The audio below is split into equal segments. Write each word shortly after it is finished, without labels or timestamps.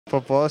po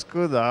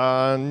polsku,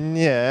 da,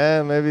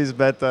 nie, maybe it's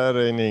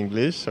better in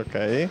English,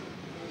 okay.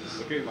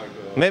 Okay, Marco.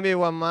 Maybe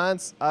 1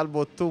 month,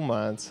 albo 2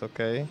 months,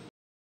 okay.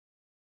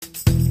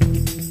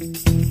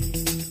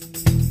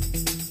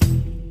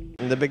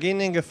 In the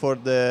beginning, for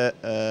the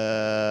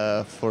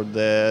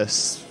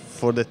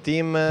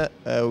team,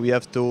 we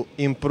have to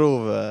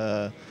improve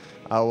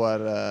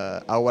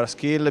our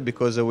skill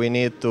because we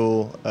need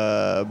to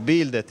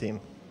build a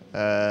team.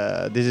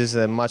 This is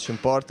much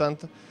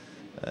important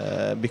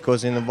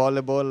because in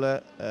volleyball,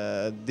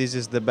 this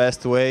is the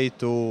best way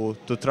to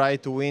try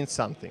to win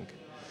something.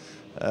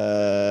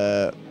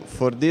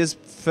 For this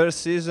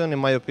first season, in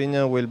my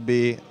opinion, will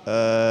be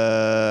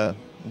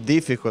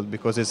difficult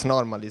because it's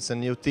normal. It's a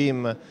new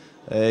team,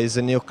 it's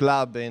a new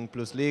club in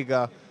Plus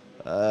Liga,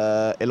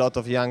 a lot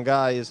of young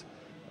guys.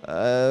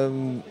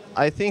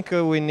 I think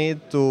we need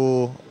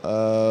to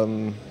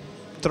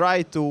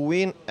try to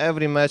win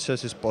every match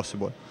as is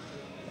possible.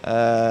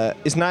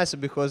 It's nice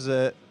because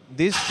I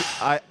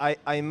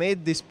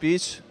made this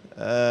speech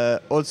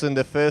also in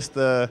the first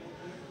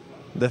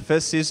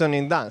season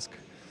in Dansk.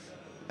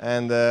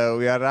 And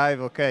we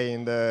arrive okay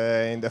in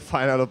the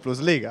final of Plus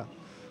Liga.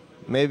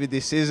 Maybe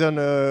this season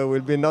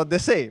will be not the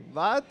same,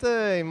 but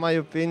in my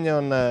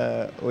opinion,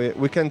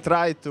 we can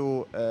try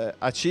to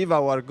achieve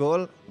our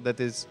goal. That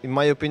is, in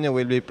my opinion,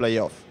 will be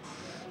playoff,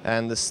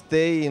 and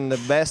stay in the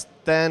best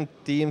 10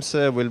 teams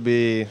will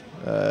be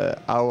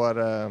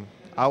our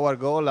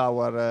goal,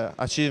 our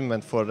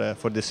achievement for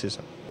this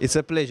season. It's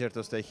a pleasure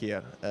to stay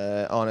here.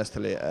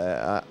 Honestly,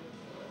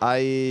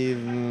 I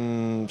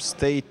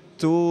stayed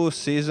 2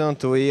 seasons,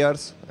 2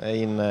 years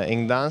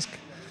in Dansk,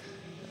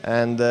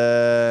 and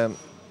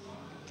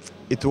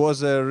it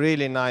was a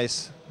really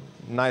nice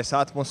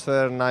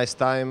atmosphere, nice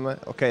time.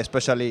 Okay,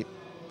 especially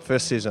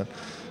first season.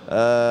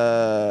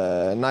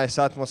 Nice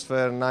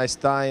atmosphere, nice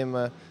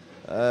time.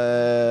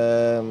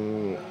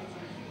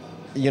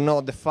 You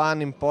know, the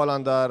fun in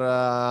Poland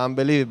are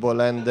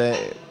unbelievable, and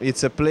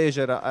it's a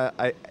pleasure.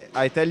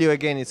 I tell you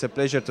again, it's a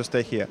pleasure to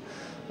stay here.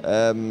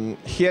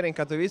 Here in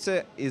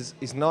Katowice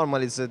is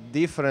normal. It's a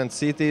different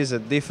city, it's a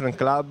different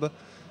club.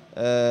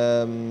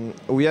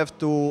 We have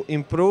to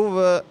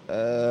improve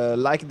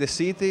like the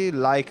city,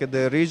 like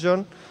the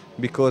region,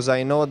 because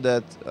I know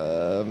that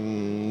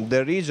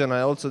the region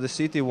and also the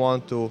city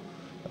want to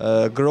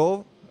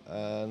grow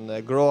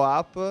and grow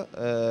up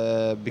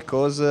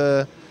because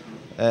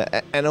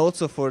and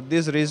also for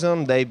this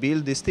reason they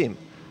build this team,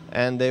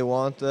 and they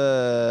want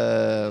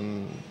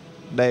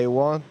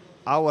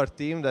our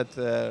team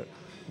that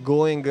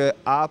going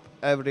up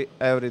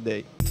every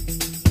day.